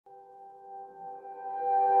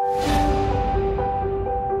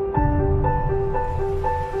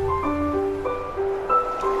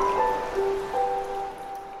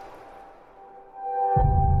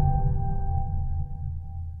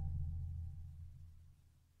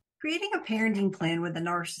Creating a parenting plan with a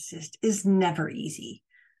narcissist is never easy.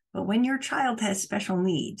 But when your child has special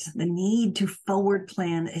needs, the need to forward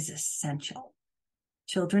plan is essential.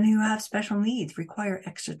 Children who have special needs require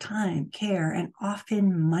extra time, care, and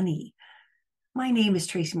often money. My name is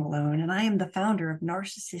Tracy Malone, and I am the founder of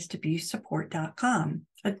NarcissistAbuseSupport.com,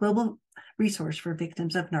 a global resource for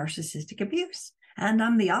victims of narcissistic abuse. And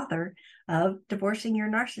I'm the author of Divorcing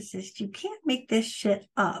Your Narcissist. You Can't Make This Shit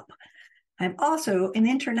Up. I'm also an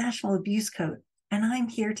international abuse coach, and I'm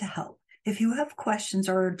here to help. If you have questions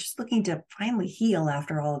or are just looking to finally heal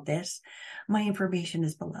after all of this, my information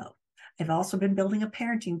is below. I've also been building a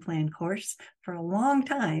parenting plan course for a long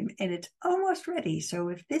time, and it's almost ready. So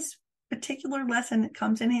if this particular lesson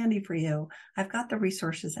comes in handy for you, I've got the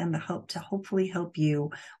resources and the hope to hopefully help you,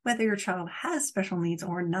 whether your child has special needs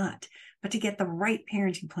or not, but to get the right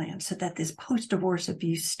parenting plan so that this post-divorce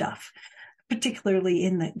abuse stuff, particularly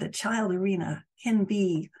in the child arena, can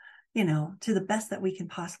be, to the best that we can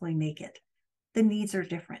possibly make it. The needs are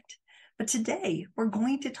different. But today we're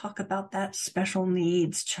going to talk about that special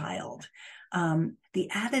needs child. The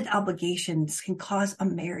added obligations can cause a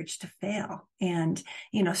marriage to fail. And,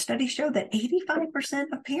 studies show that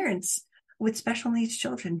 85% of parents with special needs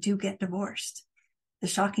children do get divorced. The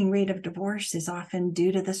shocking rate of divorce is often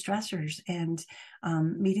due to the stressors and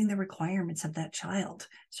meeting the requirements of that child.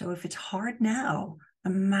 So if it's hard now,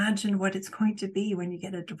 imagine what it's going to be when you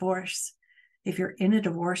get a divorce. If you're in a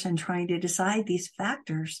divorce and trying to decide these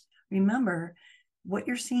factors, remember, what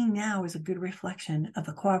you're seeing now is a good reflection of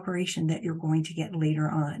the cooperation that you're going to get later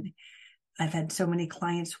on. I've had so many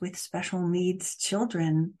clients with special needs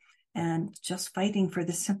children and just fighting for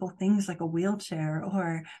the simple things like a wheelchair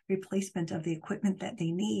or replacement of the equipment that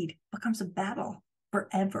they need becomes a battle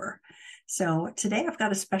forever. So today I've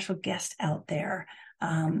got a special guest out there,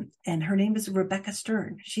 and her name is Rebecca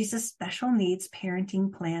Stern. She's a special needs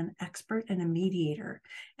parenting plan expert and a mediator.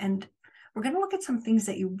 And we're going to look at some things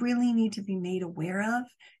that you really need to be made aware of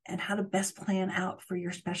and how to best plan out for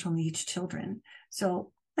your special needs children.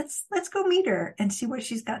 So let's go meet her and see what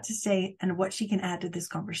she's got to say and what she can add to this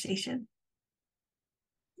conversation.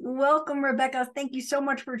 Welcome, Rebecca. Thank you so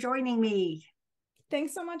much for joining me.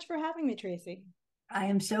 Thanks so much for having me, Tracy. I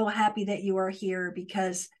am so happy that you are here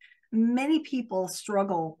because many people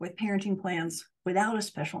struggle with parenting plans without a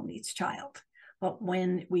special needs child. But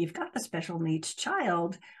when we've got a special needs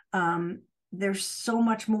child, there's so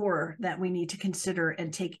much more that we need to consider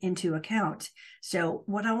and take into account. So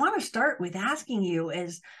what I want to start with asking you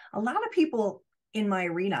is, a lot of people in my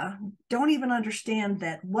arena don't even understand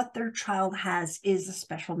that what their child has is a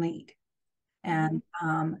special need. And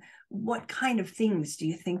what kind of things do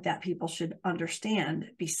you think that people should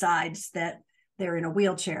understand besides that they're in a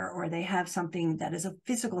wheelchair or they have something that is a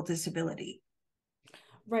physical disability?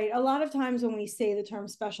 Right. A lot of times when we say the term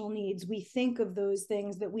special needs, we think of those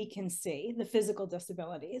things that we can see, the physical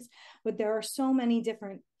disabilities, but there are so many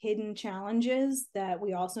different hidden challenges that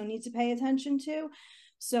we also need to pay attention to.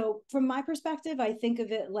 So from my perspective, I think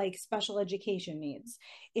of it like special education needs.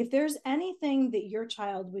 If there's anything that your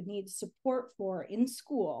child would need support for in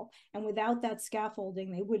school, and without that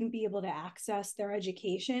scaffolding, they wouldn't be able to access their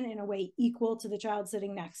education in a way equal to the child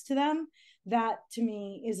sitting next to them, that to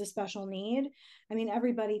me is a special need. I mean,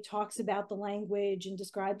 everybody talks about the language and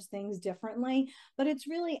describes things differently, but it's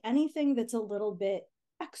really anything that's a little bit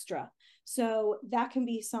extra. So that can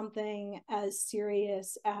be something as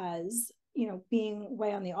serious as being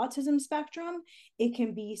way on the autism spectrum. It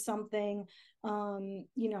can be something, that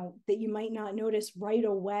you might not notice right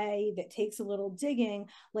away that takes a little digging,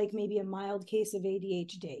 like maybe a mild case of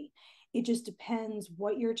ADHD. It just depends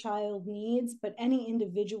what your child needs, but any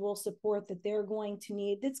individual support that they're going to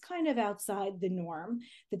need that's kind of outside the norm,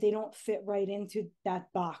 that they don't fit right into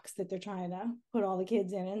that box that they're trying to put all the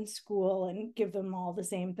kids in school and give them all the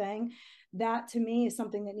same thing. That to me is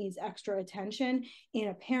something that needs extra attention in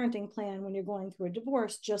a parenting plan when you're going through a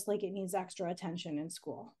divorce, just like it needs extra attention in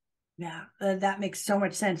school. Yeah, that makes so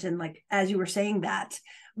much sense. And like, as you were saying that,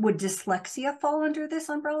 would dyslexia fall under this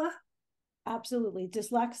umbrella? Absolutely.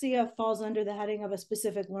 Dyslexia falls under the heading of a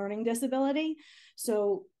specific learning disability.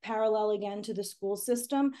 So, parallel again to the school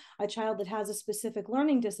system, a child that has a specific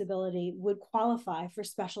learning disability would qualify for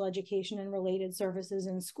special education and related services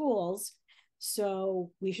in schools. So,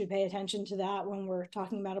 we should pay attention to that when we're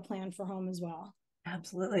talking about a plan for home as well.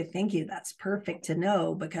 Absolutely. Thank you. That's perfect to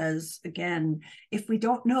know because, again, if we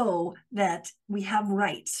don't know that we have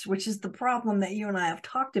rights, which is the problem that you and I have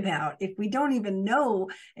talked about, if we don't even know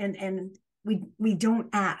and we don't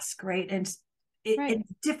ask, right? And Right.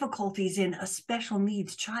 difficulties in a special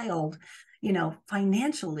needs child,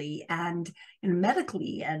 financially and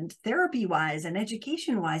medically and therapy wise and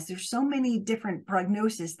education wise. There's so many different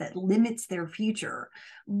prognosis that limits their future.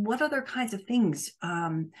 What other kinds of things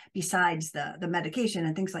besides the medication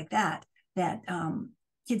and things like that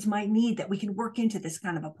kids might need that we can work into this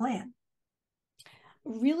kind of a plan?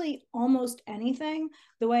 Really almost anything.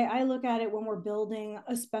 The way I look at it when we're building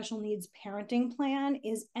a special needs parenting plan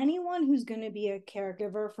is anyone who's going to be a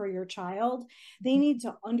caregiver for your child, they need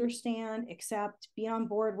to understand, accept, be on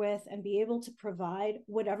board with, and be able to provide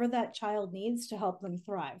whatever that child needs to help them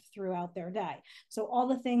thrive throughout their day. So all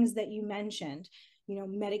the things that you mentioned,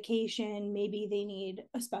 medication, maybe they need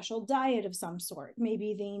a special diet of some sort.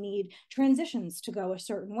 Maybe they need transitions to go a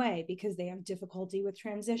certain way because they have difficulty with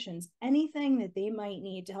transitions. Anything that they might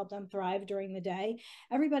need to help them thrive during the day,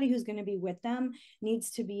 everybody who's going to be with them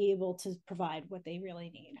needs to be able to provide what they really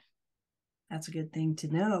need. That's a good thing to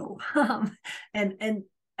know. And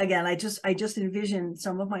again, I just envision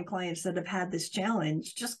some of my clients that have had this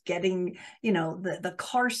challenge, just getting, the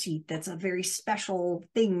car seat. That's a very special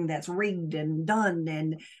thing that's rigged and done.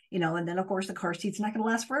 And then of course the car seat's not going to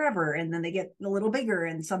last forever. And then they get a little bigger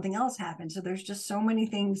and something else happens. So there's just so many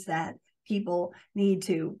things that people need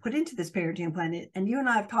to put into this parenting plan. And you and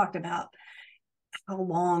I have talked about how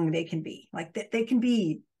long they can be. Like they can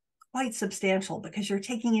be quite substantial because you're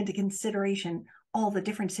taking into consideration all the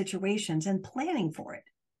different situations and planning for it.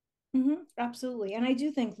 Absolutely. And I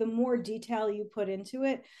do think the more detail you put into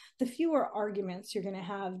it, the fewer arguments you're going to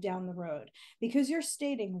have down the road because you're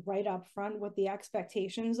stating right up front what the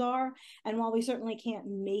expectations are. And while we certainly can't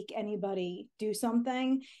make anybody do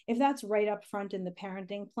something, if that's right up front in the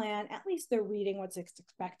parenting plan, at least they're reading what's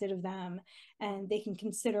expected of them and they can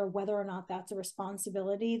consider whether or not that's a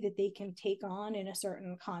responsibility that they can take on in a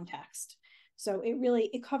certain context. So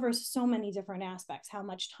it covers so many different aspects, how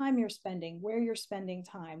much time you're spending, where you're spending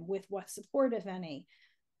time, with what support, if any.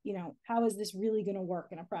 How is this really going to work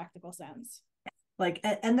in a practical sense?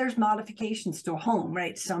 And there's modifications to a home,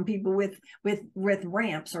 right? Some people with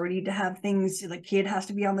ramps or need to have things, the kid has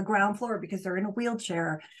to be on the ground floor because they're in a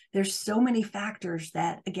wheelchair. There's so many factors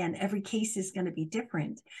that, again, every case is going to be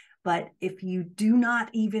different. But if you do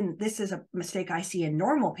not this is a mistake I see in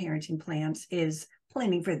normal parenting plans, is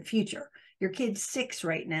planning for the future. Your kid's 6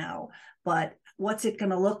 right now, but what's it going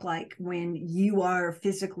to look like when you are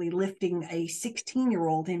physically lifting a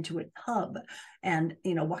 16-year-old into a tub? And,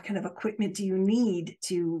 what kind of equipment do you need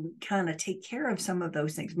to kind of take care of some of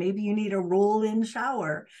those things? Maybe you need a roll-in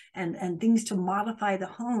shower and things to modify the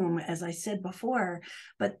home, as I said before,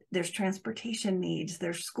 but there's transportation needs,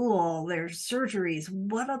 there's school, there's surgeries.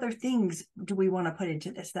 What other things do we want to put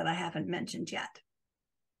into this that I haven't mentioned yet?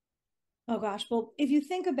 Oh gosh, well, if you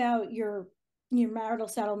think about your marital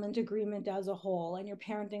settlement agreement as a whole and your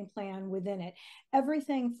parenting plan within it,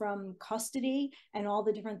 everything from custody and all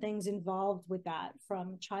the different things involved with that,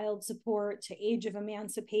 from child support to age of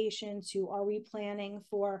emancipation to are we planning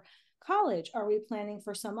for college? Are we planning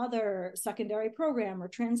for some other secondary program or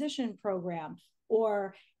transition program?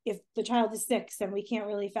 Or if the child is 6 and we can't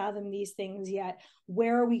really fathom these things yet,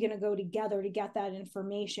 where are we going to go together to get that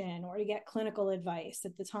information or to get clinical advice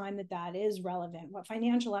at the time that is relevant? What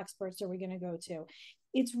financial experts are we going to go to?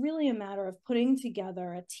 It's really a matter of putting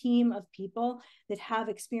together a team of people that have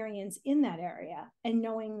experience in that area and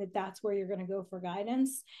knowing that that's where you're going to go for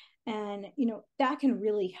guidance. And, that can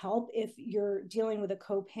really help if you're dealing with a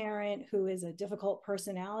co-parent who is a difficult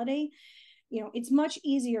personality. It's much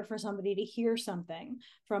easier for somebody to hear something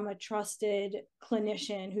from a trusted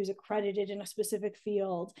clinician who's accredited in a specific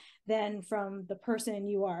field than from the person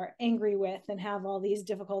you are angry with and have all these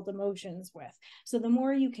difficult emotions with. So the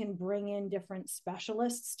more you can bring in different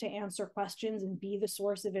specialists to answer questions and be the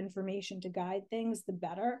source of information to guide things, the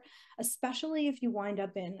better, especially if you wind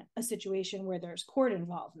up in a situation where there's court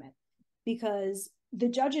involvement, because the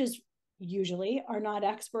judges usually are not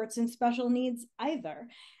experts in special needs either.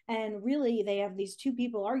 And really, they have these 2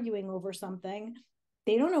 people arguing over something.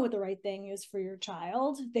 They don't know what the right thing is for your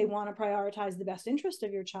child. They want to prioritize the best interest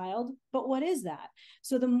of your child, but what is that?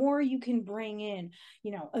 So the more you can bring in,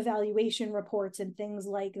 evaluation reports and things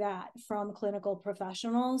like that from clinical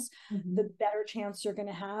professionals, the better chance you're going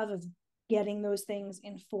to have of getting those things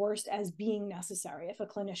enforced as being necessary if a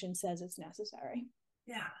clinician says it's necessary.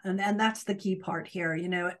 Yeah. And that's the key part here.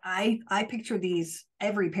 I picture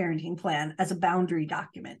every parenting plan as a boundary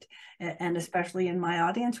document, and especially in my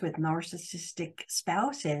audience with narcissistic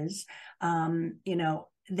spouses,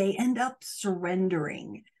 they end up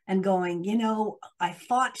surrendering and going, I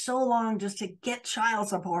fought so long just to get child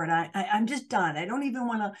support. I'm just done. I don't even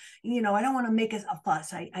want to, I don't want to make a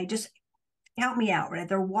fuss. I just count me out, right?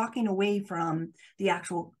 They're walking away from the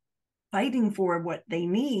actual fighting for what they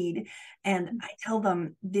need. And I tell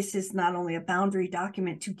them this is not only a boundary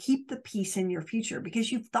document to keep the peace in your future,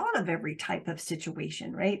 because you've thought of every type of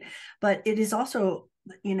situation, right? But it is also,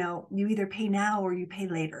 you either pay now or you pay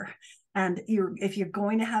later. And if you're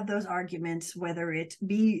going to have those arguments, whether it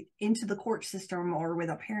be into the court system or with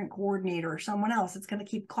a parent coordinator or someone else, it's going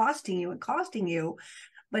to keep costing you and costing you.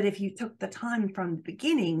 But if you took the time from the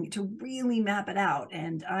beginning to really map it out,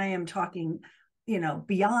 and I am talking,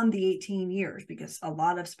 beyond the 18 years, because a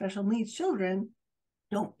lot of special needs children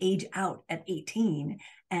don't age out at 18.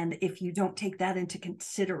 And if you don't take that into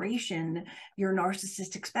consideration, your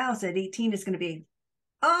narcissistic spouse at 18 is going to be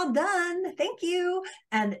all done, thank you.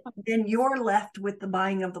 And then you're left with the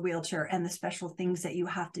buying of the wheelchair and the special things that you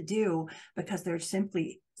have to do, because they're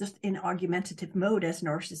simply just in argumentative mode, as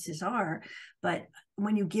narcissists are. But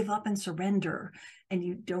when you give up and surrender and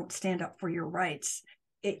you don't stand up for your rights,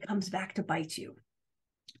 it comes back to bite you.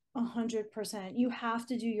 100%. You have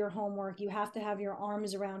to do your homework. You have to have your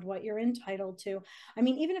arms around what you're entitled to. I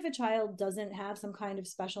mean, even if a child doesn't have some kind of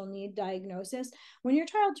special need diagnosis, when your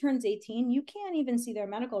child turns 18, you can't even see their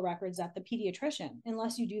medical records at the pediatrician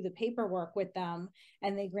unless you do the paperwork with them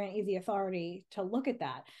and they grant you the authority to look at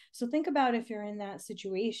that. So think about if you're in that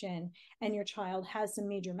situation and your child has some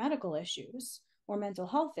major medical issues or mental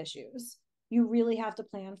health issues. You really have to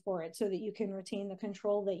plan for it so that you can retain the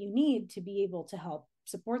control that you need to be able to help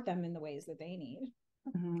support them in the ways that they need.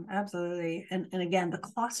 Absolutely. And again, the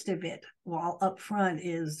cost of it, while upfront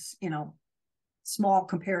is, small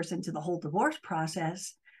comparison to the whole divorce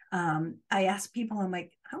process. I ask people, I'm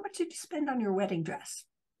like, how much did you spend on your wedding dress?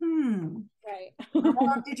 Right. How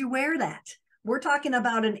long did you wear that? We're talking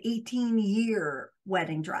about an 18-year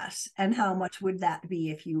wedding dress. And how much would that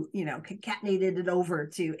be if you, concatenated it over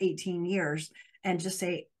to 18 years and just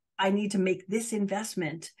say, I need to make this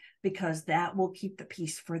investment because that will keep the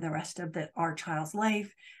peace for the rest of our child's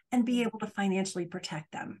life and be able to financially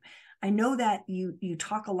protect them. I know that you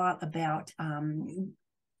talk a lot about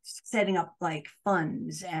setting up like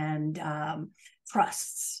funds and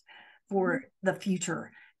trusts for the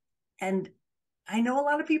future. And I know a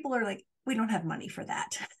lot of people are like, we don't have money for that.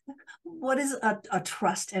 What is a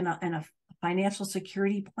trust and a financial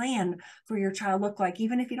security plan for your child look like,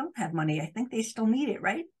 even if you don't have money? I think they still need it,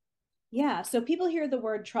 right? Yeah. So people hear the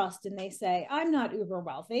word trust and they say, I'm not uber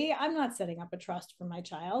wealthy. I'm not setting up a trust for my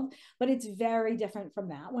child. But it's very different from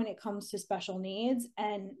that when it comes to special needs.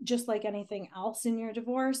 And just like anything else in your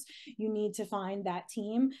divorce, you need to find that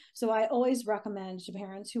team. So I always recommend to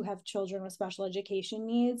parents who have children with special education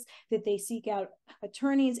needs that they seek out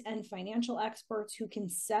attorneys and financial experts who can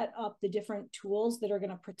set up the different tools that are going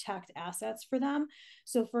to protect assets for them.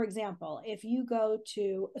 So, for example, if you go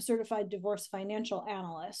to a certified divorce financial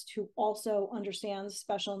analyst who also understands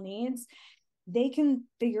special needs, they can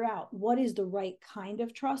figure out what is the right kind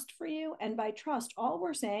of trust for you. And by trust, all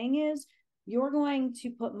we're saying is you're going to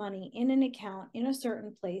put money in an account in a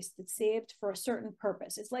certain place that's saved for a certain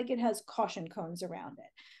purpose. It's like it has caution cones around it.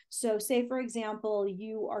 So say, for example,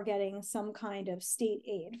 you are getting some kind of state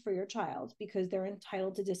aid for your child because they're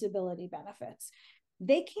entitled to disability benefits.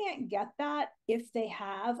 They can't get that if they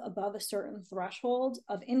have above a certain threshold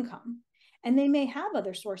of income. And they may have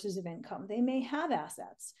other sources of income. They may have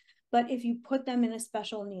assets. But if you put them in a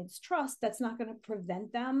special needs trust, that's not going to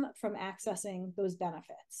prevent them from accessing those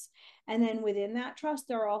benefits. And then within that trust,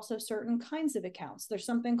 there are also certain kinds of accounts. There's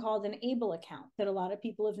something called an ABLE account that a lot of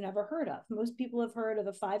people have never heard of. Most people have heard of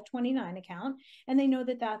a 529 account, and they know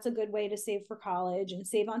that that's a good way to save for college and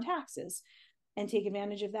save on taxes and take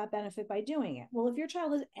advantage of that benefit by doing it. Well, if your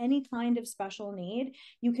child has any kind of special need,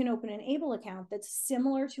 you can open an ABLE account that's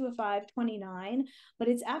similar to a 529, but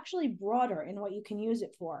it's actually broader in what you can use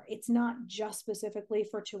it for. It's not just specifically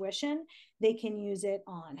for tuition. They can use it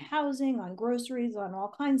on housing, on groceries, on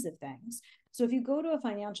all kinds of things. So if you go to a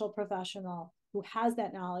financial professional who has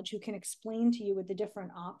that knowledge, who can explain to you what the different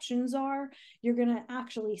options are, you're going to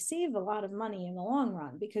actually save a lot of money in the long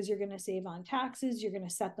run because you're going to save on taxes. You're going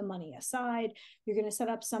to set the money aside. You're going to set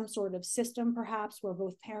up some sort of system, perhaps, where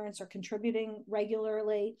both parents are contributing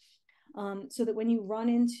regularly. So that when you run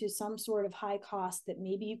into some sort of high cost that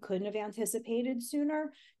maybe you couldn't have anticipated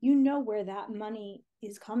sooner, you know where that money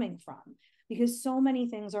is coming from. Because so many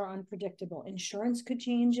things are unpredictable. Insurance could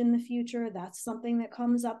change in the future. That's something that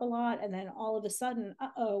comes up a lot. And then all of a sudden,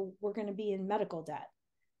 we're going to be in medical debt.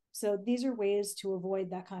 So these are ways to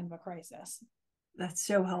avoid that kind of a crisis. That's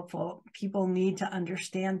so helpful. People need to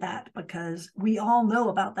understand that because we all know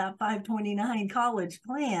about that 529 college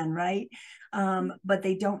plan, right? But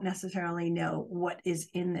they don't necessarily know what is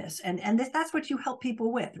in this. And that's what you help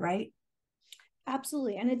people with, right?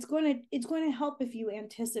 Absolutely. And it's going to help if you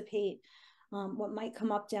anticipate what might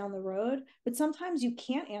come up down the road, but sometimes you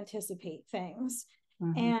can't anticipate things.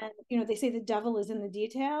 Mm-hmm. And they say the devil is in the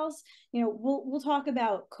details. We'll talk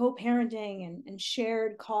about co-parenting and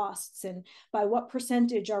shared costs, and by what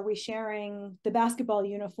percentage are we sharing the basketball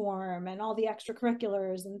uniform and all the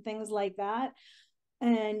extracurriculars and things like that.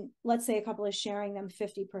 And let's say a couple is sharing them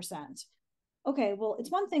 50%. Okay, well,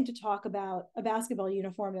 it's one thing to talk about a basketball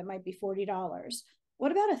uniform that might be $40.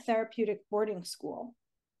 What about a therapeutic boarding school?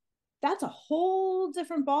 That's a whole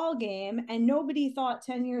different ball game, and nobody thought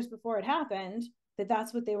 10 years before it happened that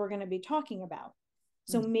that's what they were going to be talking about.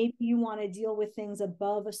 So maybe you want to deal with things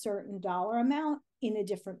above a certain dollar amount in a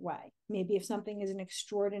different way. Maybe if something is an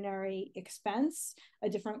extraordinary expense, a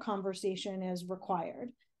different conversation is required.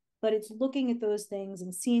 But it's looking at those things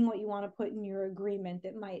and seeing what you want to put in your agreement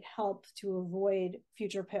that might help to avoid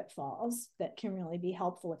future pitfalls that can really be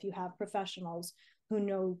helpful if you have professionals who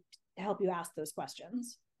know to help you ask those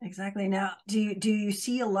questions. Exactly. Now, do you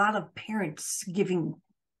see a lot of parents giving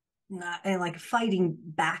and like fighting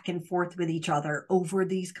back and forth with each other over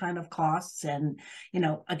these kind of costs? And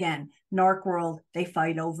again, NARC world, they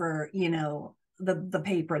fight over the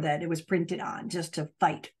paper that it was printed on, just to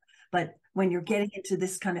fight. But when you're getting into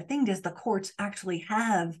this kind of thing, does the courts actually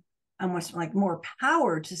have almost like more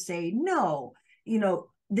power to say no?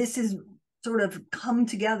 This is sort of come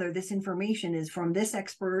together. This information is from this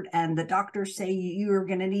expert, and the doctors say you're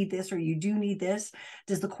going to need this, or you do need this.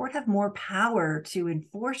 Does the court have more power to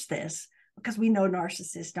enforce this? Because we know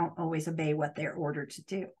narcissists don't always obey what they're ordered to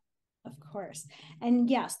do. Of course. And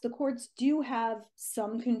yes, the courts do have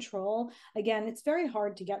some control. Again, it's very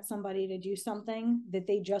hard to get somebody to do something that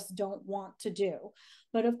they just don't want to do.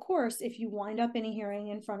 But of course, if you wind up in a hearing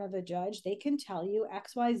in front of a judge, they can tell you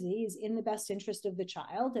XYZ is in the best interest of the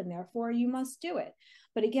child, and therefore you must do it.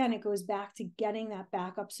 But again, it goes back to getting that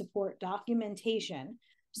backup support documentation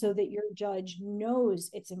so that your judge knows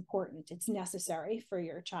it's important, it's necessary for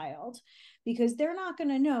your child, because they're not going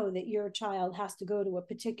to know that your child has to go to a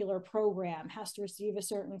particular program, has to receive a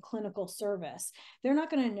certain clinical service. They're not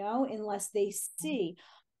going to know unless they see,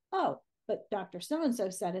 oh, but Dr.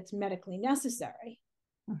 So-and-so said it's medically necessary.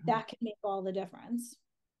 Mm-hmm. That can make all the difference.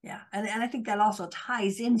 Yeah. And I think that also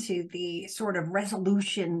ties into the sort of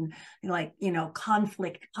resolution,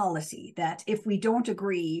 conflict policy, that if we don't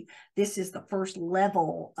agree, this is the first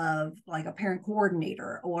level of like a parent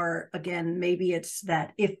coordinator. Or again, maybe it's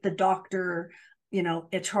that if the doctor, in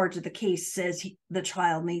charge of the case says the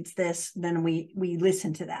child needs this, then we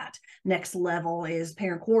listen to that. Next level is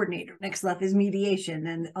parent coordinator. Next level is mediation,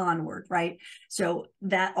 and onward, right? So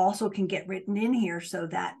that also can get written in here so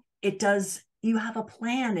that you have a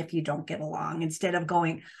plan if you don't get along, instead of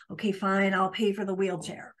going, okay, fine, I'll pay for the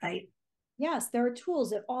wheelchair, right? Yes, there are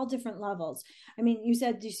tools at all different levels. I mean, you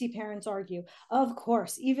said, do you see parents argue? Of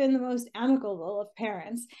course, even the most amicable of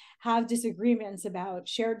parents have disagreements about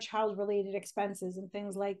shared child-related expenses and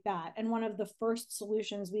things like that. And one of the first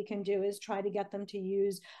solutions we can do is try to get them to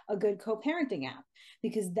use a good co-parenting app,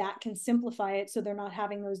 because that can simplify it so they're not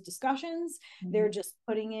having those discussions. Mm-hmm. They're just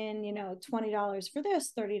putting in, $20 for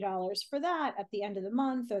this, $30 for that at the end of the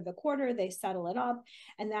month or the quarter. They settle it up,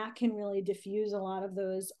 and that can really diffuse a lot of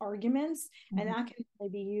those arguments. Mm-hmm. And that can really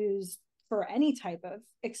be used for any type of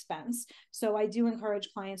expense. So I do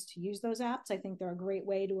encourage clients to use those apps. I think they're a great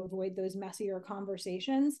way to avoid those messier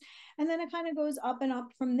conversations. And then it kind of goes up and up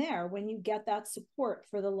from there when you get that support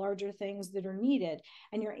for the larger things that are needed,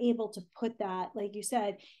 and you're able to put that, like you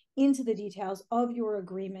said, into the details of your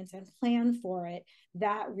agreements and plan for it.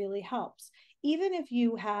 That really helps. Even if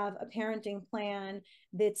you have a parenting plan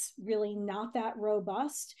that's really not that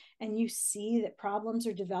robust, and you see that problems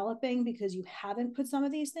are developing because you haven't put some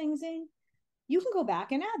of these things in, you can go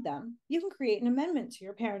back and add them. You can create an amendment to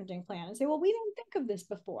your parenting plan and say, well, we didn't think of this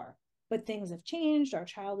before, but things have changed. Our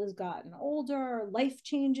child has gotten older, life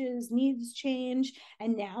changes, needs change.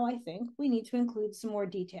 And now I think we need to include some more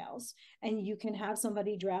details. And you can have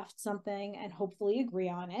somebody draft something and hopefully agree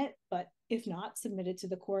on it. But if not, submit it to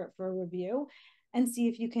the court for a review and see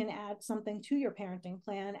if you can add something to your parenting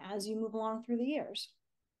plan as you move along through the years.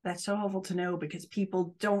 That's so helpful to know, because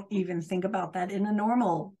people don't even think about that in a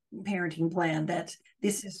normal parenting plan, that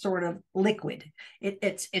this is sort of liquid.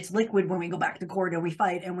 It's liquid when we go back to court and we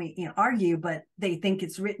fight and we argue, but they think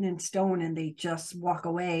it's written in stone, and they just walk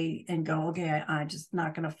away and go, okay, I'm just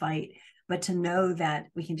not going to fight. but to know that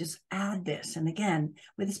we can just add this. And again,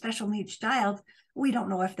 with a special needs child, we don't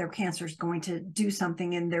know if their cancer is going to do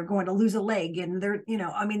something and they're going to lose a leg and they're,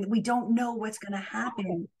 I mean, we don't know what's going to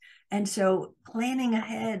happen. And so planning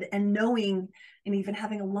ahead and knowing and even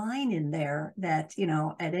having a line in there that,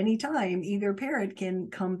 at any time, either parent can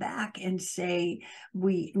come back and say,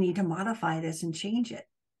 we need to modify this and change it.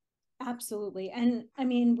 Absolutely. And I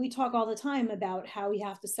mean, we talk all the time about how we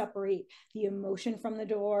have to separate the emotion from the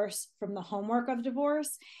divorce, from the homework of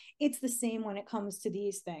divorce. It's the same when it comes to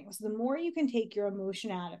these things. The more you can take your emotion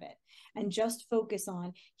out of it and just focus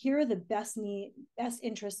on, here are the best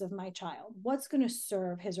interests of my child. What's going to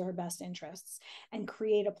serve his or her best interests, and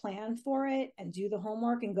create a plan for it and do the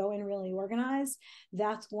homework and go in really organized.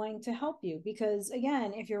 That's going to help you, because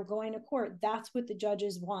again, if you're going to court, that's what the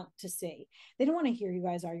judges want to see. They don't want to hear you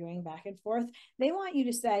guys arguing back and forth. They want you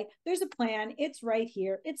to say, there's a plan. It's right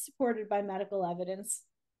here. It's supported by medical evidence.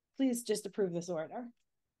 Please just approve this order.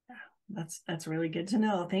 That's really good to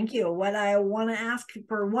know. Thank you. What I want to ask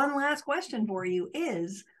for one last question for you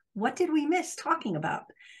is, what did we miss talking about?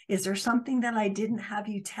 Is there something that I didn't have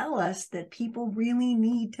you tell us that people really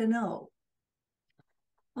need to know?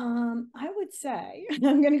 I would say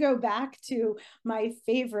I'm going to go back to my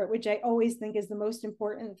favorite, which I always think is the most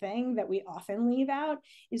important thing that we often leave out,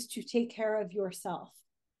 is to take care of yourself.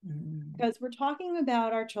 Because we're talking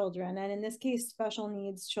about our children, and in this case, special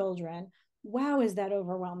needs children. Wow, is that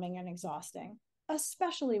overwhelming and exhausting,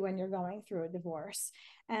 especially when you're going through a divorce.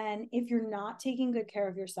 And if you're not taking good care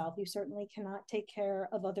of yourself, you certainly cannot take care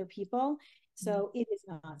of other people. So it is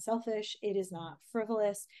not selfish. It is not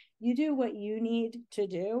frivolous. You do what you need to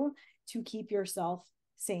do to keep yourself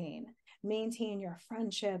sane. Maintain your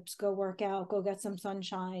friendships, go work out, go get some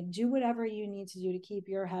sunshine, do whatever you need to do to keep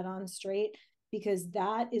your head on straight, because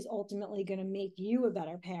that is ultimately going to make you a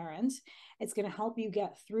better parent. It's going to help you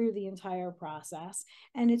get through the entire process.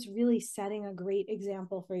 And it's really setting a great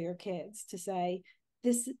example for your kids to say,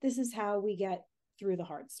 this is how we get through the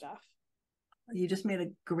hard stuff. You just made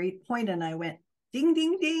a great point, and I went, ding,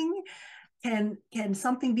 ding, ding. Can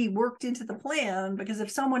something be worked into the plan? Because if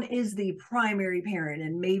someone is the primary parent,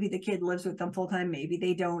 and maybe the kid lives with them full time, maybe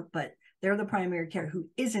they don't, but they're the primary care who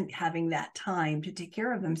isn't having that time to take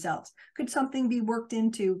care of themselves, could something be worked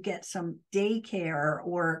in to get some daycare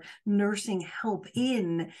or nursing help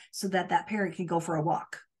in so that that parent can go for a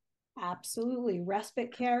walk? Absolutely.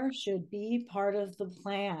 Respite care should be part of the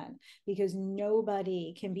plan, because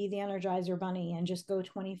nobody can be the Energizer Bunny and just go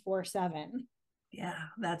 24/7. Yeah,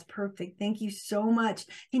 that's perfect. Thank you so much.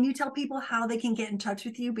 Can you tell people how they can get in touch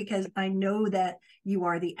with you? Because I know that you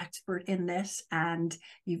are the expert in this and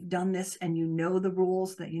you've done this and you know the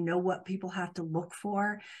rules, that you know what people have to look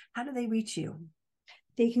for. How do they reach you?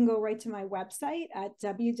 They can go right to my website at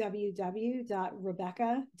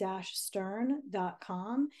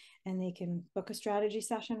www.rebecca-stern.com, and they can book a strategy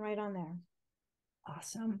session right on there.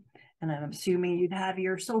 Awesome. And I'm assuming you'd have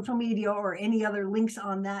your social media or any other links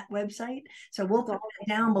on that website. So we'll put that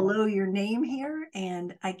down below your name here.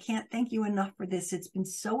 And I can't thank you enough for this. It's been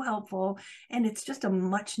so helpful. And it's just a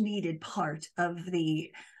much needed part of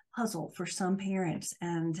the puzzle for some parents,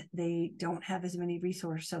 and they don't have as many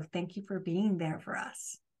resources. So thank you for being there for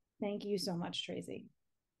us. Thank you so much, Tracy.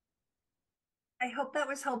 I hope that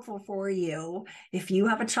was helpful for you. If you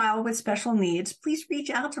have a child with special needs, please reach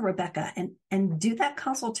out to Rebecca and do that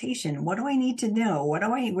consultation. What do I need to know?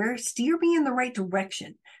 Steer me in the right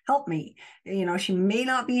direction. Help me. She may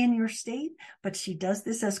not be in your state, but she does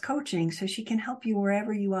this as coaching, so she can help you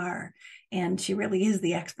wherever you are. And she really is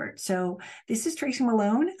the expert. So this is Tracy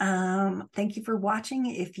Malone. Thank you for watching.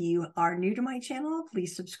 If you are new to my channel,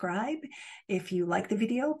 please subscribe. If you like the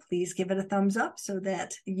video, please give it a thumbs up so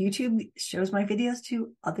that YouTube shows my videos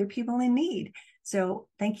to other people in need. So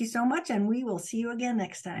thank you so much, and we will see you again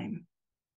next time.